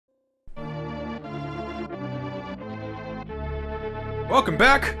Welcome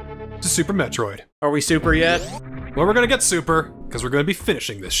back to Super Metroid. Are we super yet? Well, we're gonna get super, because we're gonna be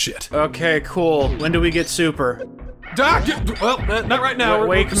finishing this shit. Okay, cool. When do we get super? Well, not right now.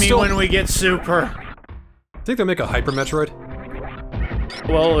 Wake me when we get super. Think they'll make a Hyper Metroid?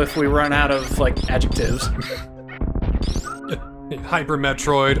 Well, if we run out of, like, adjectives. Hyper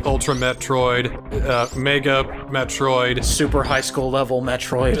Metroid, Ultra Metroid, Mega Metroid. Super high school level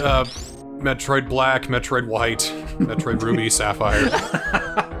Metroid. Metroid Black, Metroid White, Metroid Ruby, Sapphire.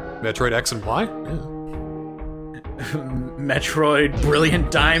 Metroid X and Y? Yeah. Metroid Brilliant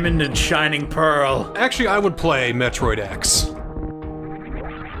Diamond and Shining Pearl. Actually, I would play Metroid X.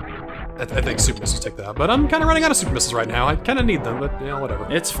 I think Super Missiles take that, but I'm kind of running out of Super Missiles right now. I kind of need them, but, you know,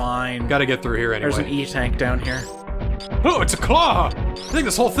 whatever. It's fine. Gotta get through here anyway. There's an E-tank down here. Oh, it's a claw! I think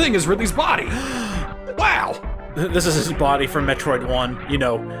this whole thing is Ridley's body! Wow! This is his body from Metroid 1. You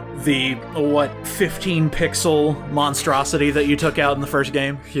know, the, what, 15-pixel monstrosity that you took out in the first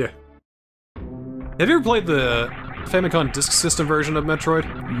game? Yeah. Have you ever played the Famicom Disk System version of Metroid?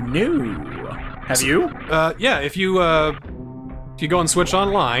 No. Have you? Yeah, if you go and switch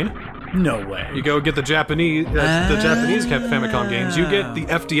online... No way. You go get the Japanese Famicom games, you get the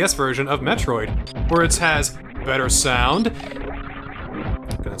FDS version of Metroid, where it has better sound.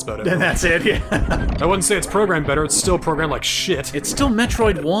 Okay, that's about it. And that's it, yeah. I wouldn't say it's programmed better, it's still programmed like shit. It's still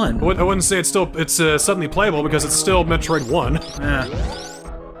Metroid 1. I wouldn't say it's suddenly playable, because it's still Metroid 1. Yeah.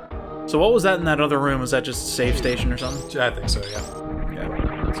 So what was that in that other room? Was that just a save station or something? I think so, yeah.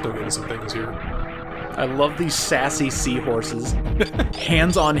 Yeah. Still getting some things here. I love these sassy seahorses.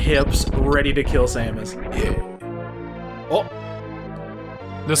 Hands on hips, ready to kill Samus. Yeah. Oh.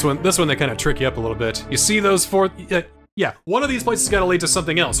 This one they kind of trick you up a little bit. You see those four... yeah, one of these places gotta lead to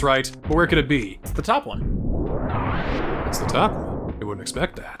something else, right? But where could it be? It's the top one. It's the top one. You wouldn't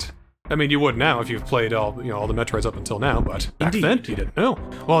expect that. I mean, you would now if you've played all the Metroids up until now, but back then you didn't know.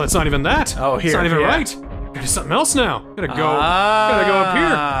 Well, it's not even that. Oh, here. It's not even right. Gotta do something else now. Gotta go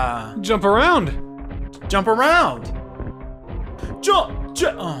up here. Jump around. Jump around! Jump!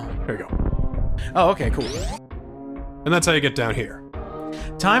 Oh. There you go. Oh, okay, cool. And that's how you get down here.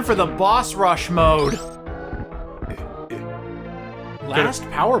 Time for the boss rush mode. Last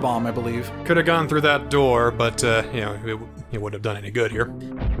powerbomb, I believe. Could have gone through that door, but, you know, it wouldn't have done any good here.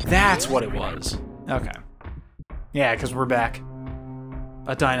 That's what it was. Okay. Yeah, because we're back.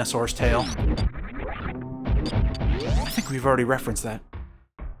 A dinosaur's tail. I think we've already referenced that.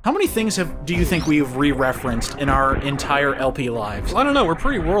 How many things do you think we've re-referenced in our entire LP lives? Well, I don't know, we're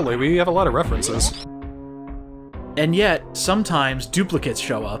pretty worldly, we have a lot of references. And yet, sometimes duplicates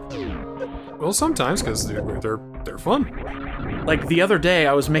show up. Well, sometimes, because they're fun. Like, the other day,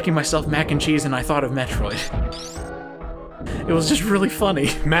 I was making myself mac and cheese and I thought of Metroid. It was just really funny.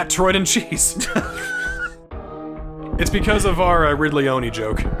 Metroid and cheese. It's because of our Ridley-Oni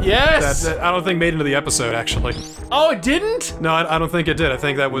joke. Yes! That I don't think made into the episode, actually. Oh, it didn't? No, I don't think it did. I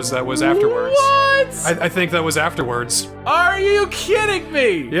think that was afterwards. What? I think that was afterwards. Are you kidding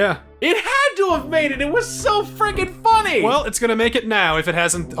me? Yeah. It had to have made it. It was so freaking funny. Well, it's gonna make it now if it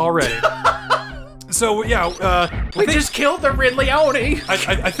hasn't already. So, yeah, we just killed the Ridley-Oni.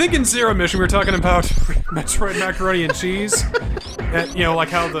 I think in Zero Mission we were talking about Metroid macaroni and cheese. And, you know, like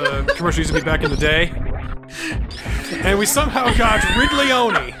how the commercials used to be back in the day. And we somehow got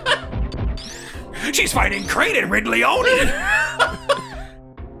Ridley-Oni. She's fighting Kraden Ridley-Oni!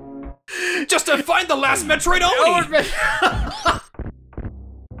 Just to find the last Metroid-Oni!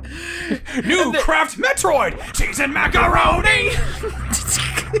 New Craft Metroid! Cheese and macaroni!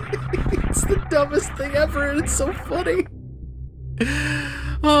 It's the dumbest thing ever, and it's so funny.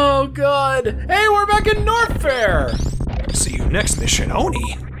 Oh, God. Hey, we're back in North Fair! See you next mission,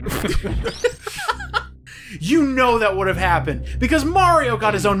 Oni. You know that would have happened, because Mario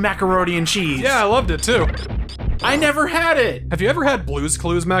got his own macaroni and cheese. Yeah, I loved it, too. I never had it. Have you ever had Blue's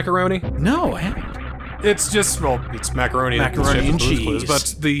Clues macaroni? No, I haven't. It's just, well, it's macaroni and cheese. Clues,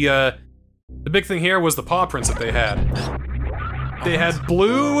 but the big thing here was the paw prints that they had. They had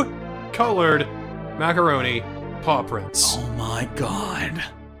blue-colored macaroni paw prints. Oh my God.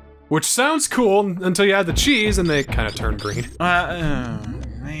 Which sounds cool until you add the cheese and they kind of turn green.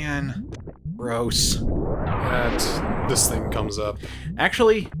 Man. Gross. This thing comes up.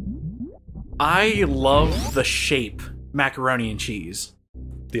 Actually, I love the shape macaroni and cheese.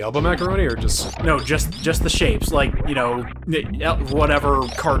 The elbow macaroni or just... No, just the shapes. Like, you know, whatever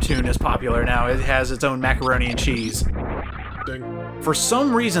cartoon is popular now, it has its own macaroni and cheese. Ding. For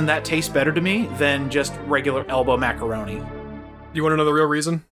some reason, that tastes better to me than just regular elbow macaroni. You want to know the real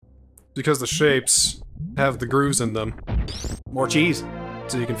reason? Because the shapes have the grooves in them. More cheese.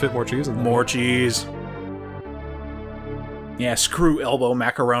 So you can fit more cheese in them. More cheese. Yeah, screw elbow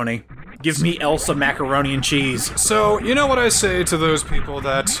macaroni. Give me Elsa macaroni and cheese. So, you know what I say to those people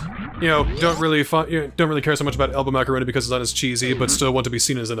that, you know, don't really care so much about elbow macaroni because it's not as cheesy, but still want to be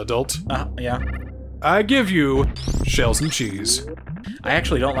seen as an adult? Yeah. I give you shells and cheese. I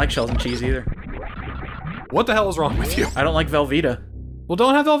actually don't like shells and cheese either. What the hell is wrong with you? I don't like Velveeta. Well,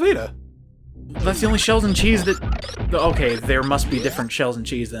 don't have Velveeta. That's the only shells and cheese that... Okay, there must be different shells and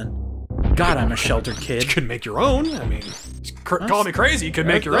cheese then. God, I'm a sheltered kid. You could make your own. I mean, call me crazy. You could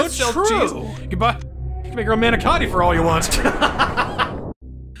make your own shells and cheese. You can make your own manicotti for all you want.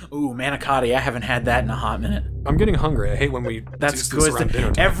 Ooh, manicotti. I haven't had that in a hot minute. I'm getting hungry. I hate when we That's do this good. around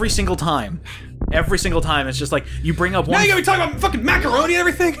dinner time. Every single time. Every single time, it's just like, you bring up one... Now you gotta be talking about fucking macaroni and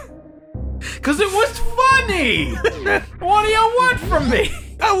everything? Cause it was funny! What do you want from me?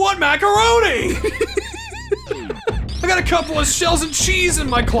 I want macaroni! I got a couple of shells and cheese in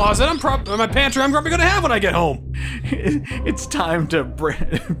my closet. My pantry. I'm probably gonna have when I get home. It's time to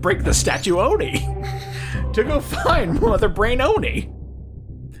break the statue Oni. To go find Mother Brain Oni.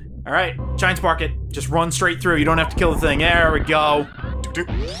 Alright, Giant Spark it. Just run straight through. You don't have to kill the thing. There we go.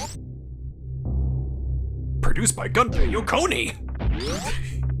 Produced by Gunpei Yokoni.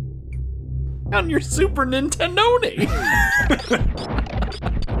 On your Super Nintendo.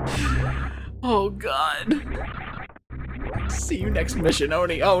 Oh god. See you next mission,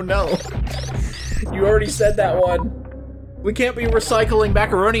 Oni. Oh no. You already said that one. We can't be recycling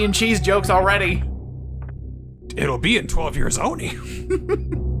macaroni and cheese jokes already. It'll be in 12 years, Oni.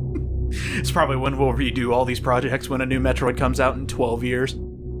 It's probably when we'll redo all these projects when a new Metroid comes out in 12 years.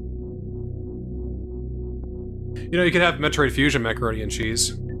 You know, you could have Metroid Fusion macaroni and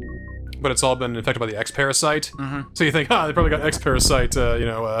cheese, but it's all been infected by the X-Parasite. So you think, they probably got X-Parasite,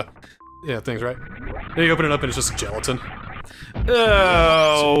 things, right? Then you open it up and it's just gelatin.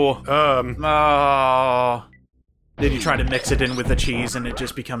 Oh. Oh. Then you try to mix it in with the cheese and it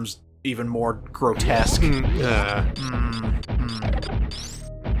just becomes even more grotesque.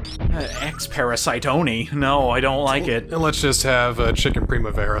 X-Parasite Oni. No, I don't like it. And let's just have Chicken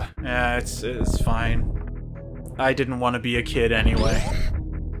Primavera. Yeah, it's fine. I didn't want to be a kid anyway.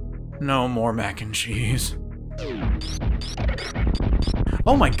 No more mac and cheese.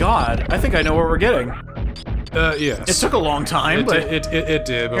 Oh my god, I think I know what we're getting. Yes. It took a long time, but... It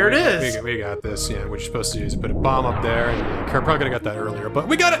did, but here it is! We got this, yeah. What you're supposed to do is put a bomb up there, and you probably could've got that earlier, but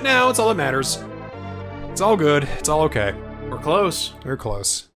we got it now, it's all that matters. It's all good, it's all okay. We're close. We're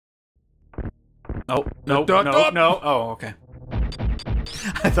close. Oh, no, no. Oh, okay.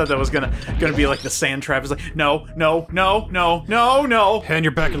 I thought that was gonna be like the sand trap. It's like, no. And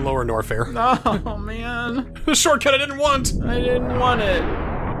you're back in Lower Norfair. Oh, man. The shortcut I didn't want! I didn't want it.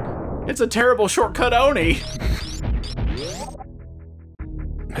 It's a terrible shortcut, Oni.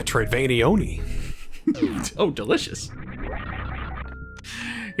 Metroidvania Oni. Oh, delicious.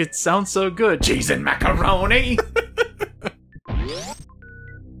 It sounds so good. Cheese and macaroni!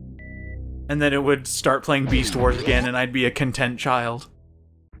 And then it would start playing Beast Wars again, and I'd be a content child.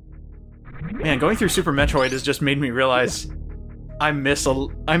 Man, going through Super Metroid has just made me realize I miss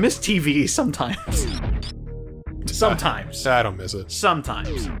TV sometimes. Sometimes. I don't miss it.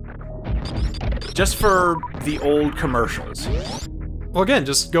 Sometimes. Just for the old commercials. Well, again,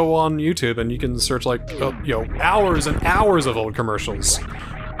 just go on YouTube and you can search, like, hours and hours of old commercials.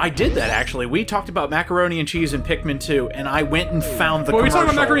 I did that, actually. We talked about macaroni and cheese in Pikmin 2, and I went and found the Well, we commercial.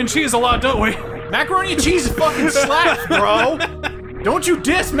 talk about macaroni and cheese a lot, don't we? Macaroni and cheese fucking slaps, bro! Don't you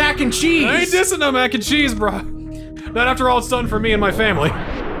diss mac and cheese! I ain't dissing no mac and cheese, bro. Not after all it's done for me and my family.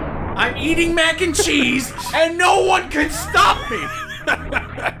 I'm eating mac and cheese, and no one can stop me!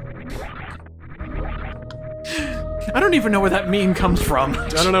 I don't even know where that meme comes from. I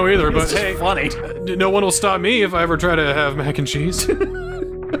don't know either, but it's hey, funny. No one will stop me if I ever try to have mac and cheese.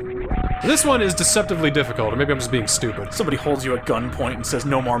 This one is deceptively difficult, or maybe I'm just being stupid. Somebody holds you at gunpoint and says,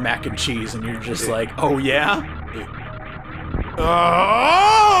 no more mac and cheese, and you're just like, oh yeah? Oh,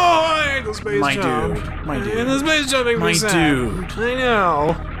 I hate the space jump. My dude. And the space jumping My dude. I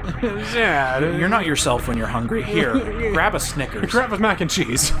know. Sad. You're not yourself when you're hungry. Here, grab a Snickers. Crap with mac and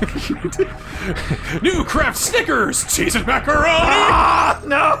cheese. New Kraft Snickers! Cheese and macaroni! Ah,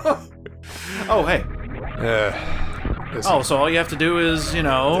 no! Oh, hey. So all you have to do is, you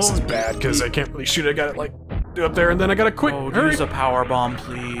know... This is bad, because I can't really shoot. I got it, like, up there, and then I gotta quick hurry. Use a power bomb,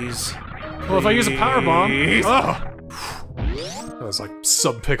 please. Well, if I use a power bomb... Oh! That was like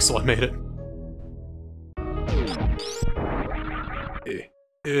sub-pixel, I made it.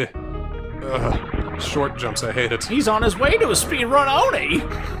 Short jumps, I hate it. He's on his way to a speedrun Oni!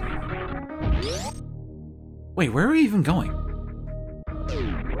 Wait, where are we even going?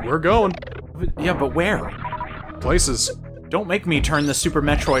 We're going. Yeah, but where? Places. Don't make me turn the Super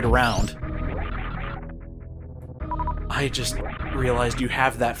Metroid around. I just realized you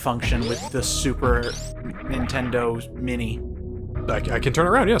have that function with the Super Nintendo Mini. I can turn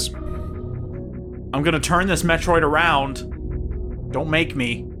around, yes. I'm gonna turn this Metroid around. Don't make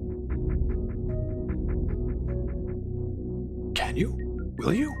me. Can you?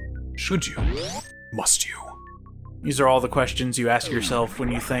 Will you? Should you? Must you? These are all the questions you ask yourself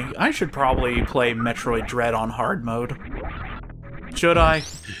when you think, I should probably play Metroid Dread on hard mode. Should I?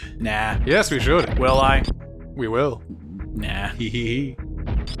 Nah. Yes, we should. Will I? We will. Nah. Hee hee hee.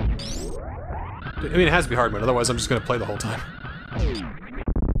 I mean, it has to be hard mode, otherwise I'm just gonna play the whole time.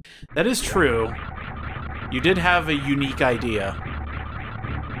 That is true. You did have a unique idea.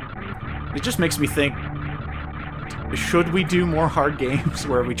 It just makes me think, should we do more hard games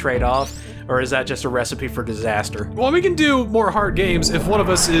where we trade off? Or is that just a recipe for disaster? Well, we can do more hard games if one of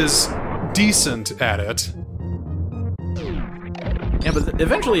us is decent at it. Yeah, but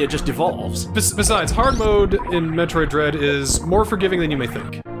eventually it just devolves. Besides, hard mode in Metroid Dread is more forgiving than you may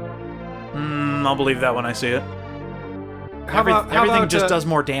think. I'll believe that when I see it. How Everything about, just does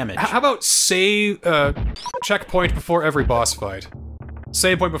more damage. How about save, checkpoint before every boss fight?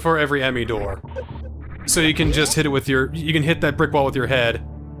 Save point before every Emmy door. So you can just hit it with your, you can hit that brick wall with your head,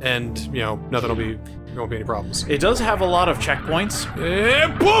 and, you know, there won't be any problems. It does have a lot of checkpoints.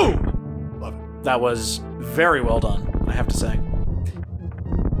 And boom! Love it. That was very well done, I have to say.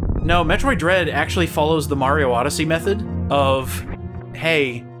 No, Metroid Dread actually follows the Mario Odyssey method of,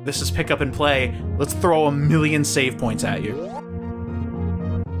 hey, this is pick up and play, let's throw a million save points at you.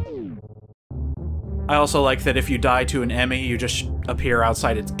 I also like that if you die to an Emmy, you just appear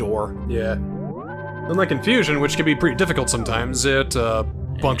outside its door. Yeah. Unlike Confusion, which can be pretty difficult sometimes, it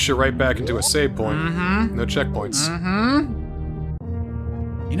bunks you right back into a save point. Mm-hmm. No checkpoints. Mm-hmm.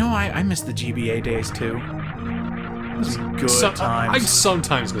 You know, I miss the GBA days, too. Those are good times. I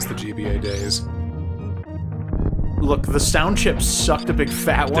sometimes miss the GBA days. Look, the sound chip sucked a big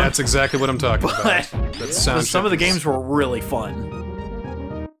fat one. That's exactly what I'm talking about. That sound some of the chip is- games were really fun.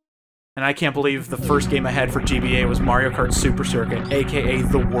 And I can't believe the first game I had for GBA was Mario Kart Super Circuit, aka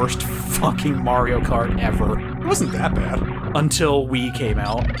the worst fucking Mario Kart ever. It wasn't that bad. Until Wii came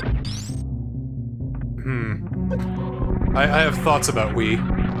out. I have thoughts about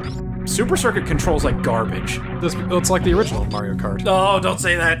Wii. Super Circuit controls like garbage. It's like the original Mario Kart. Oh, don't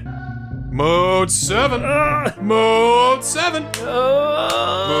say that. Mode 7! Mode 7!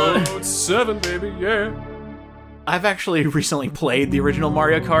 Mode 7, baby, yeah! I've actually recently played the original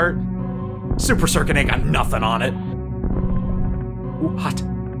Mario Kart. Super Circuit ain't got nothing on it. Ooh, hot.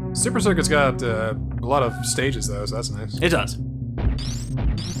 Super Circuit's got a lot of stages, though, so that's nice. It does.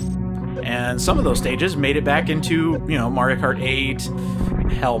 And some of those stages made it back into, you know, Mario Kart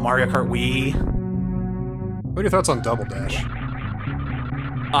 8, hell, Mario Kart Wii. What are your thoughts on Double Dash?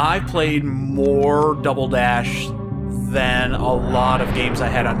 I played more Double Dash than a lot of games I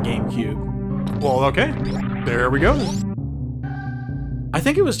had on GameCube. Well, okay. There we go. I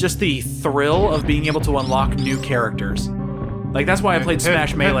think it was just the thrill of being able to unlock new characters. Like, that's why I played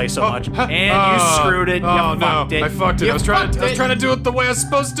Smash Melee so much. And you screwed it, you fucked it. I fucked it. I was trying to do it the way I was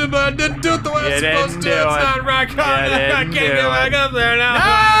supposed to, but I didn't do it the way I was supposed to. It's not right. I can't get back up there now.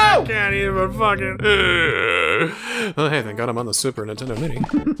 No! I can't even fucking... Well, hey, thank God I'm on the Super Nintendo Mini.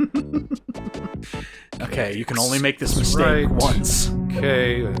 Okay, you can only make this mistake once.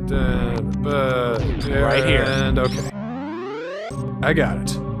 Okay, right here. And okay. I got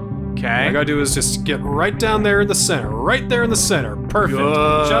it. Okay. All I gotta do is just get right down there in the center. Right there in the center. Perfect.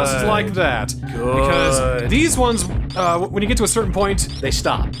 Good. Just like that. Good. Because these ones, when you get to a certain point, They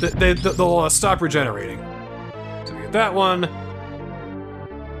stop. they'll stop regenerating. So we get that one.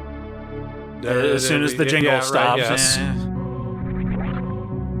 As soon as the jingle stops. Right, yes.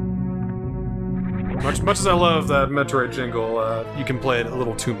 Much as I love that Metroid jingle, you can play it a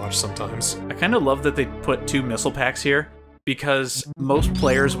little too much sometimes. I kind of love that they put 2 missile packs here, because most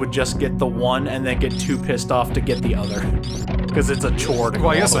players would just get the one and then get too pissed off to get the other. Because it's a chore to go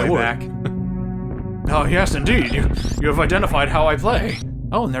all yes, the I way would. back. Oh, yes, indeed. You have identified how I play.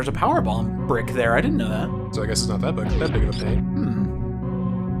 Oh, and there's a power bomb brick there. I didn't know that. So I guess it's not that big of a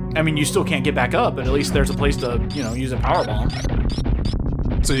pain. I mean, you still can't get back up, but at least there's a place to, you know, use a power bomb.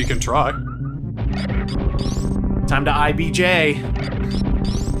 So you can try. Time to IBJ.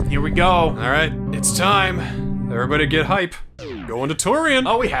 Here we go. Alright, it's time. Everybody get hype. Going to Torian.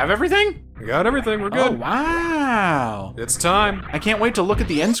 Oh, we have everything? We got everything, we're Oh, good. wow. It's time. I can't wait to look at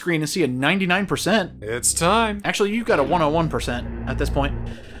the end screen and see a 99%. It's time. Actually, you got a 101% at this point.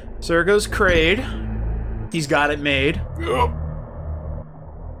 So there goes Kraid. He's got it made.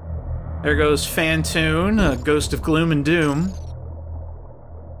 There goes Fantoon, a ghost of gloom and doom.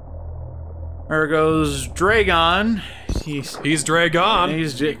 There goes Dragon. He's Dragon.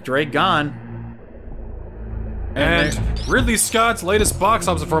 He's Dragon. And Ridley Scott's latest box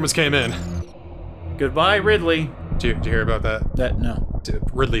office performance came in. Goodbye, Ridley. Did you hear about that? No.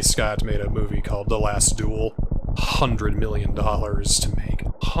 Ridley Scott made a movie called The Last Duel. $100 million to make.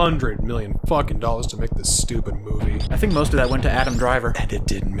 $100 million fucking dollars to make this stupid movie. I think most of that went to Adam Driver. And it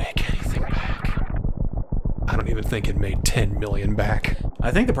didn't make anything back. I don't even think it made $10 million back.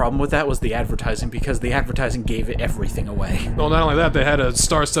 I think the problem with that was the advertising, because the advertising gave it everything away. Well, not only that, they had a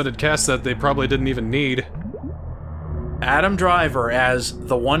star-studded cast that they probably didn't even need. Adam Driver as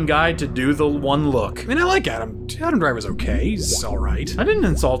the one guy to do the one look. I mean, I like Adam. Adam Driver's okay. He's alright. I didn't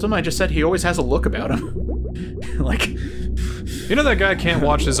insult him, I just said he always has a look about him. Like... You know that guy can't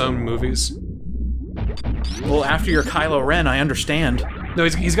watch his own movies? Well, after you're Kylo Ren, I understand. No,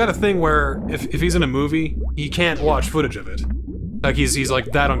 he's got a thing where if he's in a movie, he can't watch footage of it. Like, he's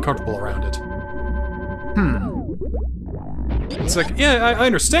like that uncomfortable around it. It's like, yeah, I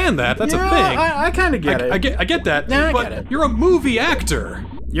understand that. That's a thing. I kind of get it. I get that. Yeah, but I get it. You're a movie actor.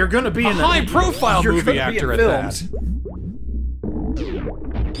 You're gonna be a high-profile movie actor at that.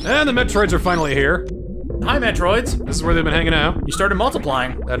 And the Metroids are finally here. Hi, Metroids. This is where they've been hanging out. You started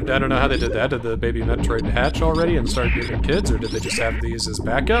multiplying. I don't know how they did that. Did the baby Metroid hatch already and start giving kids, or did they just have these as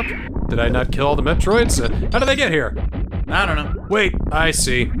backup? Did I not kill all the Metroids? How did they get here? I don't know. Wait, I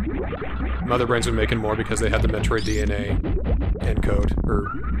see. Mother Brains were making more because they had the Metroid DNA encode,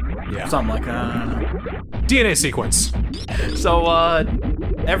 or... yeah. Something like that, I don't know. DNA sequence. So,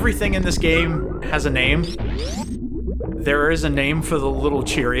 everything in this game has a name. There is a name for the little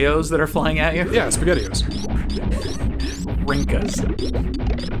Cheerios that are flying at you? Yeah, SpaghettiOs. Rinkas.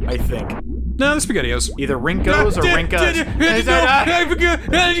 I think. No, the SpaghettiOs. Either Rinkos or Rinkas.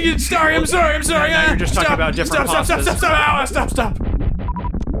 Sorry, I'm sorry. Now you're just talking about different pastas. Stop.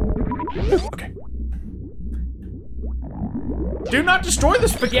 Okay. Do not destroy the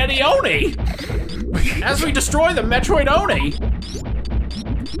Spaghetti-Oni! As we destroy the Metroid-Oni!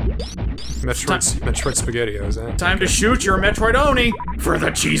 Metroid SpaghettiOs, eh? Time to shoot your Metroid-Oni for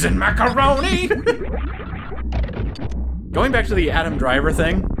the cheese and macaroni! Going back to the Adam Driver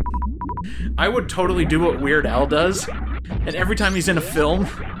thing, I would totally do what Weird Al does, and every time he's in a film,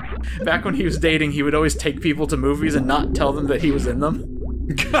 back when he was dating, he would always take people to movies and not tell them that he was in them.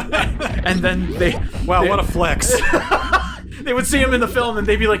 And then they... Wow, what a flex. They would see him in the film and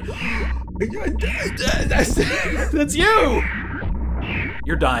they'd be like, that's you!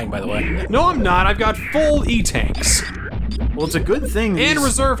 You're dying, by the way. No, I'm not. I've got full E-tanks. Well, it's a good thing and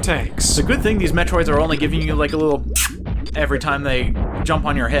reserve tanks. It's a good thing these Metroids are only giving you like a little every time they jump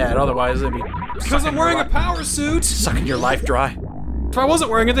on your head, otherwise they'd be... Because I'm wearing a power suit! Sucking your life dry. If I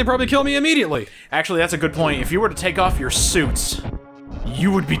wasn't wearing it, they'd probably kill me immediately. Actually, that's a good point. If you were to take off your suits,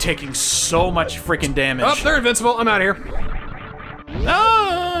 you would be taking so much freaking damage. Oh, they're invincible. I'm out of here.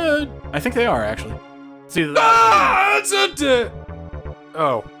 I think they are, actually. It's either that. That's a...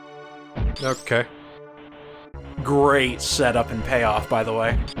 Oh. Okay. Great setup and payoff, by the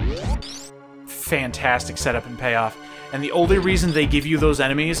way. Fantastic setup and payoff. And the only reason they give you those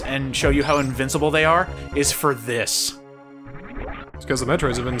enemies and show you how invincible they are is for this. It's because the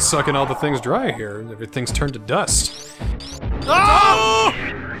Metroids have been sucking all the things dry here. Everything's turned to dust. Oh!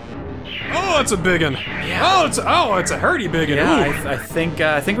 Oh, it's a big one. Yeah. Oh, it's a hurty big one. Yeah,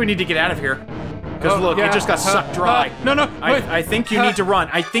 I think we need to get out of here. Because look, it just got sucked dry. No, wait. I think you need to run.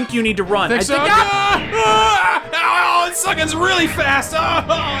 I think you need to run. Think so? Oh, it's sucking really fast.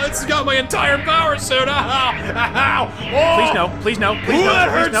 Oh, it's got my entire power suit. Oh. Please no, please no, please no, that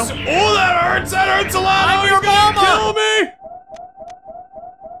please hurts. no. Oh, that hurts a lot. I'm your gonna mama. kill me.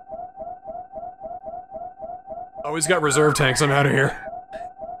 Oh, he's got reserve tanks. I'm out of here.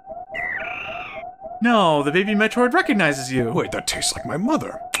 No, the baby Metroid recognizes you. Wait, that tastes like my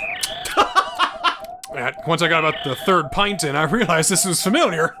mother. Once I got about the third pint in, I realized this was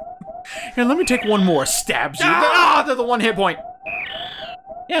familiar. Here, let me take one more. Stabs you. They're the one hit point.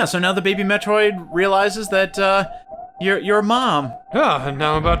 Yeah, so now the baby Metroid realizes that, you're mom. Ah, and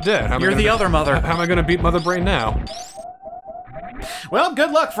now I'm about dead. You're the other mother. How am I gonna beat Mother Brain now? Well,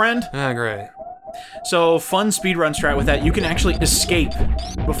 good luck, friend. Ah, great. So, fun speedrun strat with that. You can actually escape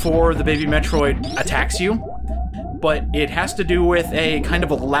before the baby Metroid attacks you, but it has to do with a kind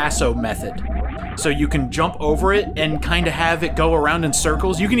of a lasso method. So you can jump over it and kind of have it go around in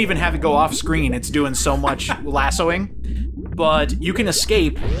circles. You can even have it go off screen. It's doing so much lassoing. But you can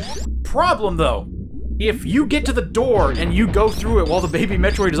escape. Problem, though, if you get to the door and you go through it while the baby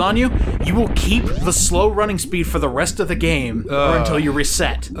Metroid is on you, you will keep the slow running speed for the rest of the game or until you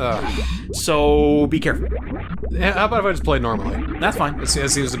reset. So be careful. How about if I just play normally? That's fine. It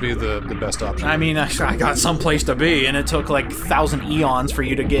seems to be the best option. I mean, I got someplace to be, and it took like 1,000 eons for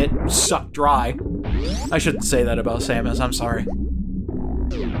you to get sucked dry. I shouldn't say that about Samus, I'm sorry.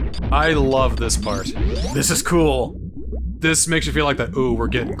 I love this part. This is cool. This makes you feel like that, ooh, we're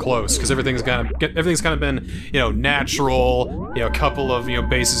getting close, because everything's kind of been, you know, natural, you know, a couple of, you know,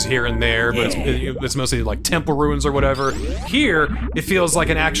 bases here and there, but it's mostly like temple ruins or whatever. Here, it feels like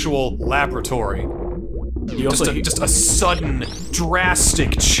an actual laboratory. Just a sudden,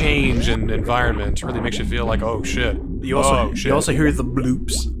 drastic change in environment really makes you feel like, oh shit. You also hear the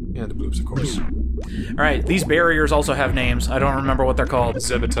bloops. Yeah, the bloops, of course. Alright, these barriers also have names. I don't remember what they're called.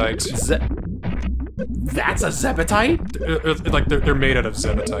 Zebetite. That's a Zebetite? Like, they're made out of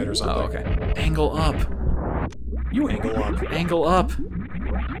Zebetite or something. Oh, okay. Angle up. You angle up. Angle up.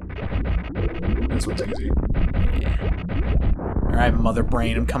 This one's easy. Alright, Mother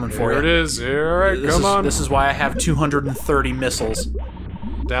Brain, I'm coming for you. Here it is. Alright, come on. This is why I have 230 missiles.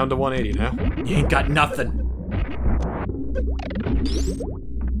 Down to 180 now. You ain't got nothing.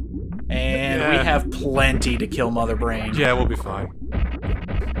 And we have plenty to kill Mother Brain. Yeah, we'll be fine.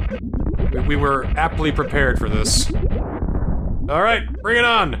 We were aptly prepared for this. Alright, bring it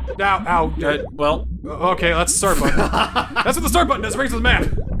on! Ow. Well... Okay, that's the start button. That's what the start button does, brings to the map!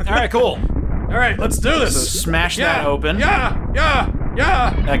 Alright, cool. Alright, let's do this! So smash that open. Yeah!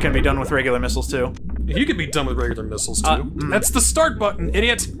 That can be done with regular missiles, too. You can be done with regular missiles, too. That's the start button,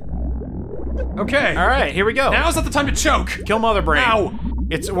 idiot! Okay. Alright, here we go. Now's not the time to choke! Kill Mother Brain. Ow!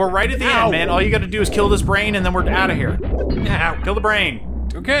 We're right at the end, man. All you gotta do is kill this brain, and then we're out of here. Ow. Kill the brain.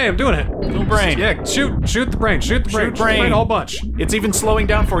 Okay, I'm doing it. Kill the brain. Yeah, shoot the brain, shoot the brain a whole bunch. It's even slowing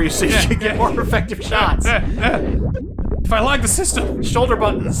down for you so you can get more effective shots. If I like the system. Shoulder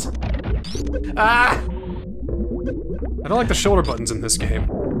buttons. Ah! I don't like the shoulder buttons in this game.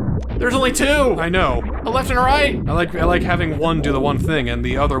 There's only two! I know. A left and a right! I like having one do the one thing and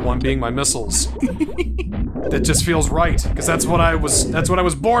the other one being my missiles. That just feels right, because that's what I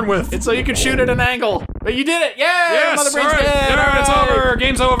was born with. It's so you can shoot at an angle. But you did it! Yay! Yes! Mother Brain's Alright, dead! it's over!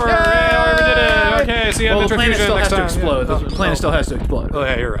 Game's over! Yay! We did it! Okay, see you well, at the planet still has to explode. Yeah. The planet still has to explode. Oh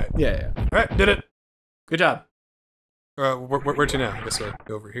yeah, you're right. Yeah. Alright, did it. Good job. Where to now? I guess I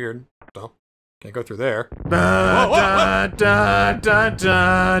go over here. No. Can't go through there.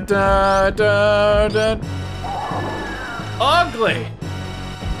 Ugly!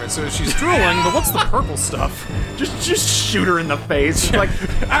 Alright, so she's drooling, but what's the purple stuff? Just shoot her in the face. Like,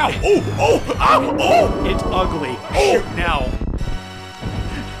 ow! Oh! Ow! Oh! It's ugly. Shoot now.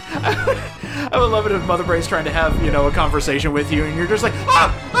 I would love it if Mother Brain's trying to have, you know, a conversation with you, and you're just like,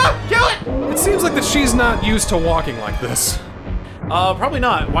 kill it! It seems like that she's not used to walking like this. Probably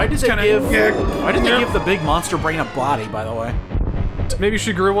not. Why did they give the big monster brain a body, by the way? Maybe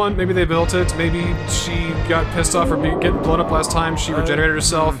she grew one, maybe they built it, maybe she got pissed off for getting blown up last time, she regenerated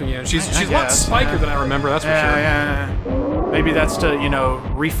herself, and yeah, she's a lot spiker than I remember, that's for sure. Yeah. Maybe that's to, you know,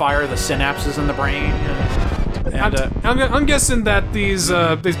 refire the synapses in the brain. And, I'm guessing that these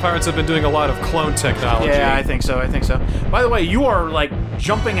pirates have been doing a lot of clone technology. Yeah, I think so. By the way, you are, like,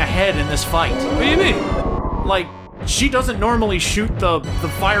 jumping ahead in this fight. What do you mean? Like, she doesn't normally shoot the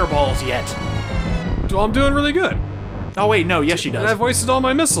fireballs yet. Well, I'm doing really good. Oh wait, no, yes she does. And I've wasted all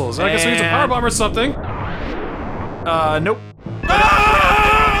my missiles. I guess I use a power bomb or something. Nope.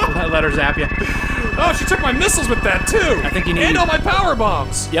 Let her zap you. Oh, she took my missiles with that too! I think you need... And all my power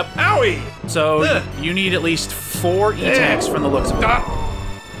bombs! Yep. Owie! So, you need at least 4 E-Tanks from the looks of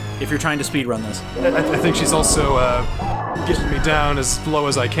it. If you're trying to speedrun this. I think she's also, getting me down as low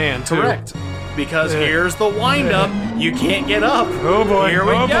as I can, too. Correct. Because here's the wind-up. You can't get up. Oh boy. Here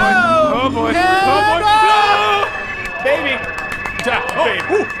we go! Oh boy. Oh boy. No! Baby! That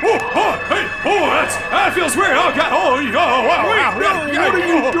feels weird. Oh god. Oh wow. What are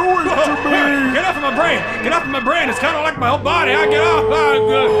you doing to me? Get off of my brain. Get off of my brain. It's kind of like my whole body. I get off.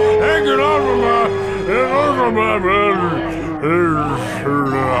 Get off of my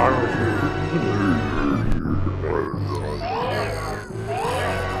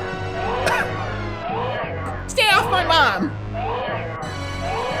Stay off my mom!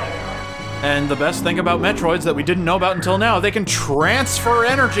 And the best thing about Metroids that we didn't know about until now, they can transfer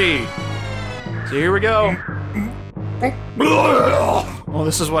energy! So here we go. Well,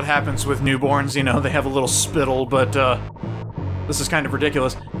 this is what happens with newborns, you know, they have a little spittle, but this is kind of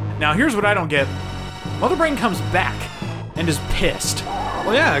ridiculous. Now, here's what I don't get. Mother Brain comes back and is pissed.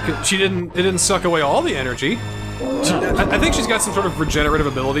 Well, yeah, it didn't suck away all the energy. I think she's got some sort of regenerative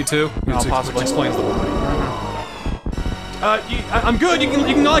ability too. Possibly. Which explains the body. I'm good. You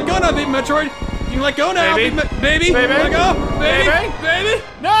can let go now, baby Metroid. You can let go now, baby. Baby. Let go, baby.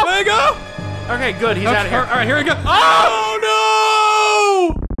 No. Let go. Okay, good. He's out of here. All right, here we go. Oh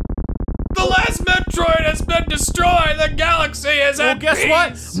no! The last Metroid has been destroyed. The galaxy is at guess peace.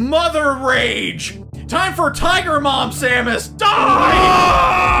 what? Mother Rage. Time for Tiger Mom, Samus. Die!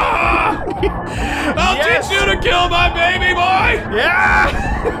 I'll teach you to kill my baby boy.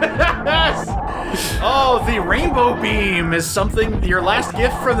 Yes! Oh, the Rainbow Beam is something, your last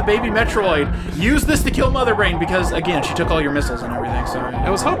gift from the baby Metroid. Use this to kill Mother Brain because, again, she took all your missiles and everything, so... I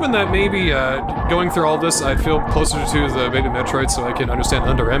was hoping that maybe, going through all this, I'd feel closer to the baby Metroid so I can understand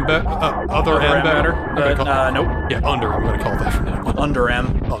other M better. Nope. Yeah, I'm gonna call it that from now on.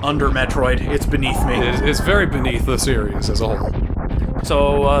 Under Metroid. It's beneath me. It's very beneath the series as a whole.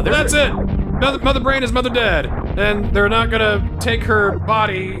 So, that's it! Mother Brain is Mother Dead, and they're not gonna take her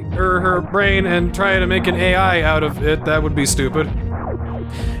body, or her brain, and try to make an AI out of it. That would be stupid.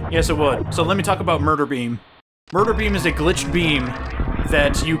 Yes, it would. So let me talk about Murder Beam. Murder Beam is a glitched beam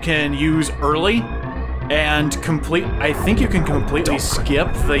that you can use early, and I think you can completely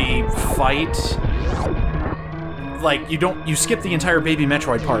skip the fight. Like, you skip the entire baby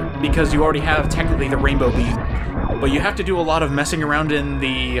Metroid part, because you already have, technically, the Rainbow Beam. But you have to do a lot of messing around in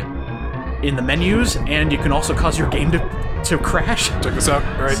the menus, and you can also cause your game to crash. Check this out.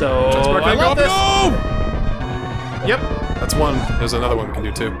 All right. So, I love this. Go! Yep. That's one. There's another one we can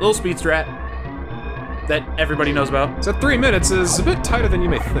do too. Little speed strat that everybody knows about. So 3 minutes is a bit tighter than you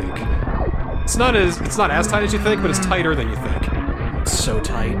may think. It's not as tight as you think, but it's tighter than you think. It's so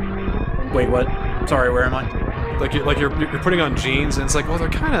tight. Wait, what? Sorry, where am I? Like you're putting on jeans, and it's like, well, they're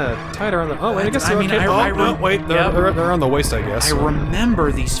kind of tighter on the. Oh, wait, I guess they're okay. They're on the waist, I guess. I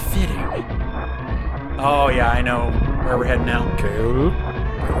remember these fitting. Oh yeah, I know where we're heading now. Okay,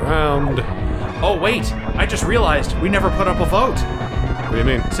 around. Oh wait, I just realized we never put up a vote. What do you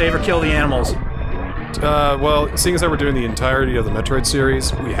mean? Save or kill the animals. Well, seeing as how we're doing the entirety of the Metroid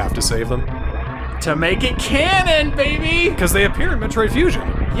series, we have to save them. To make it canon, baby! Because they appear in Metroid Fusion.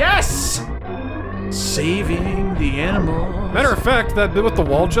 Yes! Saving the animals. Matter of fact, that bit with the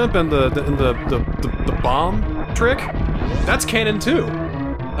wall jump and the bomb trick, that's canon too.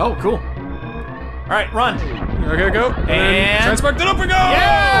 Oh, cool. Alright, run. Okay, go. And transport, then up we go!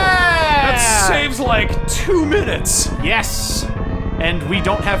 Yeah! That saves like 2 minutes. Yes! And we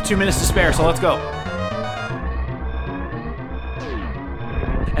don't have 2 minutes to spare, so let's go.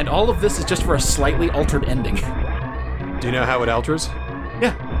 And all of this is just for a slightly altered ending. Do you know how it alters?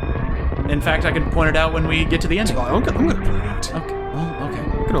 Yeah. In fact, I can point it out when we get to the ending. I'm gonna point it out. Okay. Well, okay.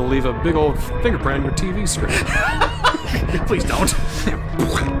 I'm gonna leave a big old fingerprint on your TV screen. Please don't.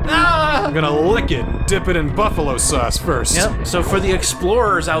 I'm gonna lick it and dip it in buffalo sauce first. Yep. So for the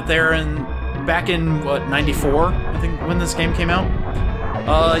explorers out there back in, what, 94? I think when this game came out?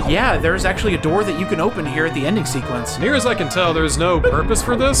 Yeah, there's actually a door that you can open here at the ending sequence. Near as I can tell, there's no purpose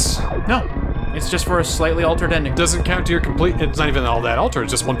for this. No. It's just for a slightly altered ending. Doesn't count to your complete. It's not even all that altered.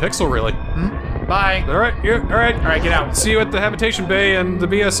 It's just 1 pixel, really. Bye. All right. All right. Get out. See you at the habitation bay and the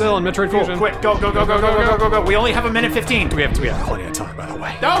BSL and Metroid Fusion. Quick, go. We only have 1:15. We have plenty of time, by the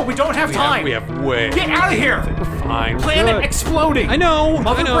way. No, we don't have time. We have way. Get out of here. We're fine. Planet exploding. I know.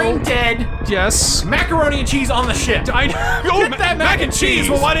 Mother Brain dead. Yes. Macaroni and cheese on the ship. I know. Get that mac and cheese.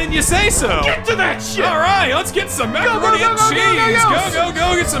 Well, why didn't you say so? Get to that ship. All right, let's get some macaroni and cheese.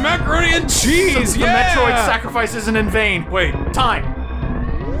 Go. Get some macaroni and cheese. The Metroid sacrifice isn't in vain. Wait. Time.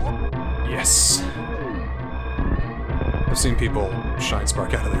 Yes. I've seen people shine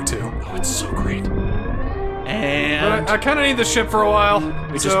spark out of there too. Oh, it's so great. And but I kind of need the ship for a while.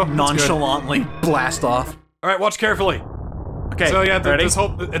 We just nonchalantly blast off. All right, watch carefully. Okay. So yeah, ready? this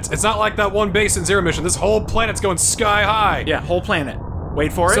whole it's not like that one base in Zero Mission. This whole planet's going sky high. Yeah, whole planet.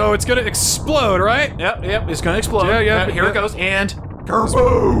 Wait for it. So it's gonna explode, right? Yep. It's gonna explode. Yeah. Here it goes. And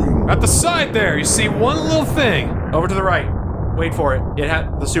kaboom! At the side there, you see one little thing. Over to the right. Wait for it.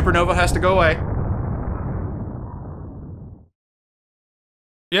 The supernova has to go away.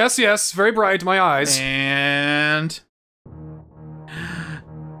 Yes, very bright, my eyes. And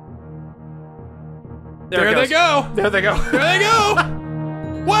there they go. There they go.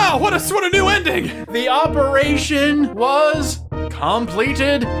 Wow, what a new ending! The operation was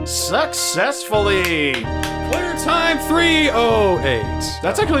completed successfully. Clear time 3:08.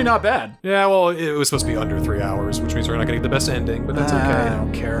 That's actually not bad. Yeah, well, it was supposed to be under 3 hours, which means we're not gonna get the best ending, but that's okay. I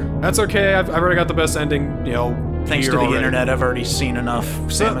don't care. That's okay. I've already got the best ending, you know. Thanks to the internet, I've already seen enough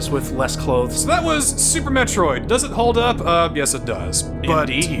Samus with less clothes. So that was Super Metroid. Does it hold up? Yes, it does.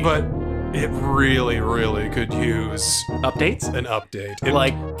 Indeed. But It really, really could use Updates? an update.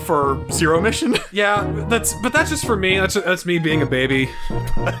 Like, for Zero Mission? Yeah, but that's just for me. That's me being a baby.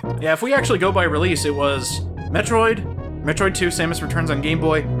 Yeah, if we actually go by release, it was Metroid, Metroid 2, Samus Returns on Game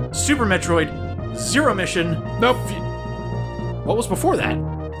Boy, Super Metroid, Zero Mission. Nope. What was before that?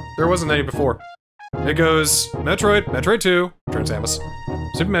 There wasn't any before. It goes Metroid, Metroid 2, Return Samus,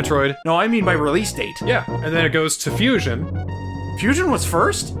 Super Metroid. No, I mean by release date. Yeah, and then it goes to Fusion. Fusion was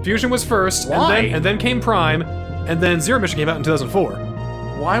first? Fusion was first, Why? and then came Prime, and then Zero Mission came out in 2004.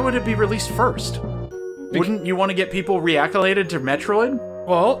 Why would it be released first? Wouldn't you want to get people reacclimated to Metroid?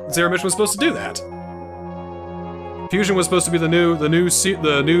 Well, Zero Mission was supposed to do that. Fusion was supposed to be the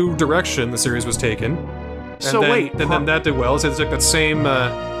new direction the series was taken. And So then, wait, then that did well. So they took that same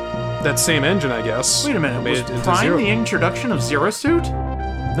engine, I guess. Wait a minute, made was it into Prime Zero. the introduction of Zero Suit?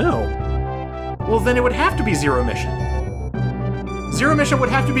 No. Well, then it would have to be Zero Mission. Zero Mission would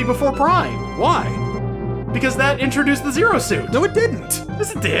have to be before Prime, Why? because that introduced the Zero Suit. No, it didn't.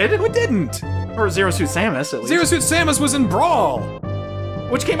 Yes, it did. No, it didn't. Or Zero Suit Samus, at least. Zero Suit Samus was in Brawl.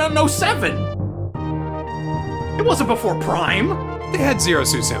 Which came out in 07. It wasn't before Prime. They had Zero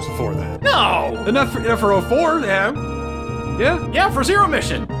Suit Samus before that. No! Enough for 04, yeah. Yeah? Yeah, for Zero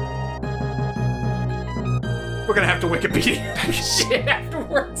Mission. We're gonna have to Wikipedia shit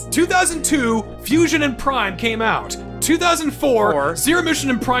afterwards. 2002, Fusion and Prime came out. 2004, Zero Mission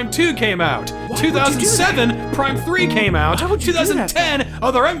and Prime 2 came out. 2007, Prime 3 came out. Why would you do that, 2010,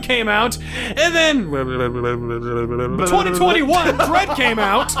 Other M came out. And then 2021, Dread came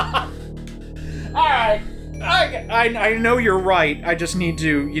out. Alright. I know you're right. I just need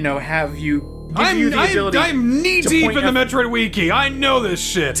to, you know, have you give you the ability. I'm knee to deep point in the out- Metroid Wiki. I know this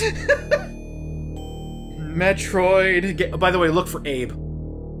shit. Metroid. By the way, look for Abe.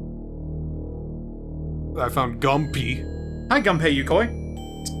 I found Gumpy. Hi, Gunpei Yukoi.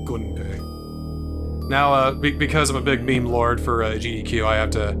 Gunpei. Now, because I'm a big meme lord for GDQ, I have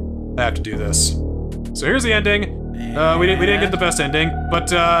to do this. So here's the ending. We didn't get the best ending, but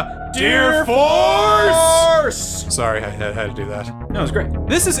Dear Force! Sorry, I had to do that. No, it was great.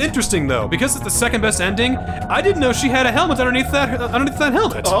 This is interesting though, because it's the second best ending. I didn't know she had a helmet underneath that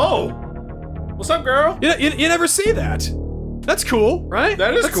helmet. Oh, what's up, girl? You never see that. That's cool, right?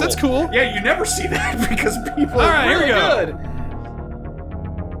 That's cool. That's cool. Yeah, you never see that because people All are right, really here we go. good.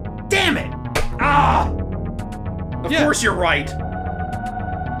 Damn it! Ah! Of Yeah. course you're right.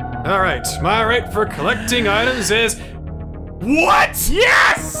 All right, my rate for collecting items is What?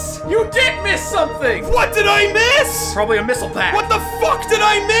 Yes! You did miss something! What did I miss? Probably a missile pack. What the fuck did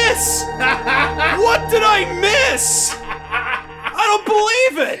I miss? What did I miss? I don't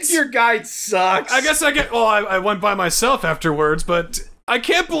believe it. Your guide sucks. I guess I went by myself afterwards, but I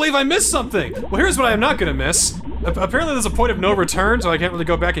can't believe I missed something. Well, here's what I'm not gonna miss. Apparently there's a point of no return, so I can't really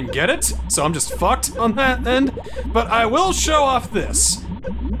go back and get it, so I'm just fucked on that end. But I will show off this.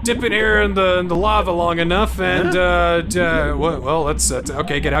 Dip it here in the lava long enough, and well, let's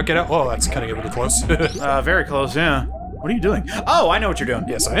okay, get out. Oh, that's cutting it really close. Very close, yeah. What are you doing? Oh, I know what you're doing.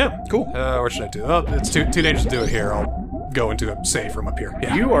 Yes, I am. Cool. What should I do? Oh, it's too dangerous to do it here. I'll go into a safe room up here.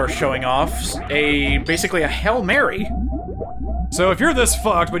 Yeah. You are showing off basically a Hail Mary. So if you're this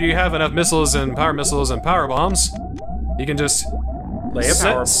fucked, but you have enough missiles and power bombs, you can just Lay a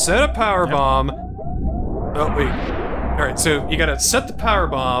power set a power bomb. Oh wait. All right, so you gotta set the power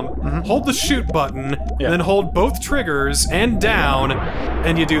bomb, hold the shoot button, and then hold both triggers and down,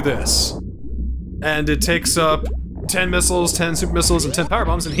 and you do this. And it takes up 10 missiles, 10 super missiles, and 10 power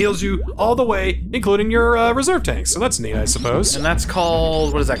bombs, and heals you all the way, including your reserve tanks. So that's neat, I suppose. And that's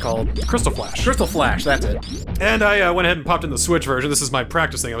called, what is that called? Crystal Flash. Crystal Flash, that's it. And I went ahead and popped in the Switch version. This is my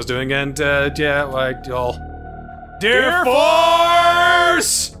practice thing I was doing, and yeah, like, all. Dear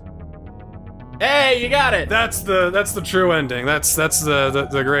Force! Hey, you got it! That's the true ending. That's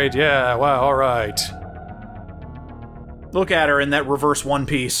the great, yeah, wow, alright. Look at her in that reverse One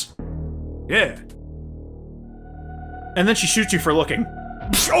Piece. Yeah. And then she shoots you for looking.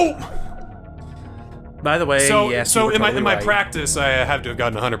 Oh! By the way, So, yes, you were in my totally right. practice, I have to have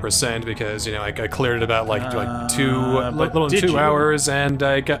gotten 100% because, you know, I cleared it about like but little did 2 you? hours, and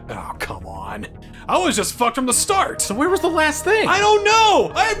I got, oh, come on. I was just fucked from the start. So where was the last thing? I don't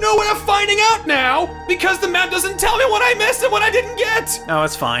know! I have no way of finding out now! Because the map doesn't tell me what I missed and what I didn't get! Oh,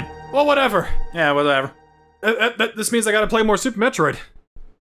 it's fine. Well, whatever. Yeah, whatever. This means I gotta play more Super Metroid.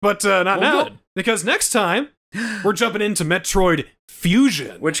 But, not now. good. Because next time, we're jumping into Metroid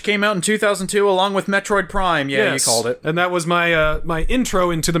Fusion. Which came out in 2002 along with Metroid Prime. Yeah, Yes. you called it. And that was my, my intro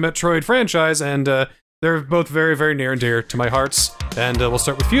into the Metroid franchise, and, they're both very, very near and dear to my hearts. And, we'll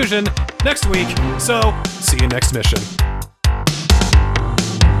start with Fusion next week, so see you next mission.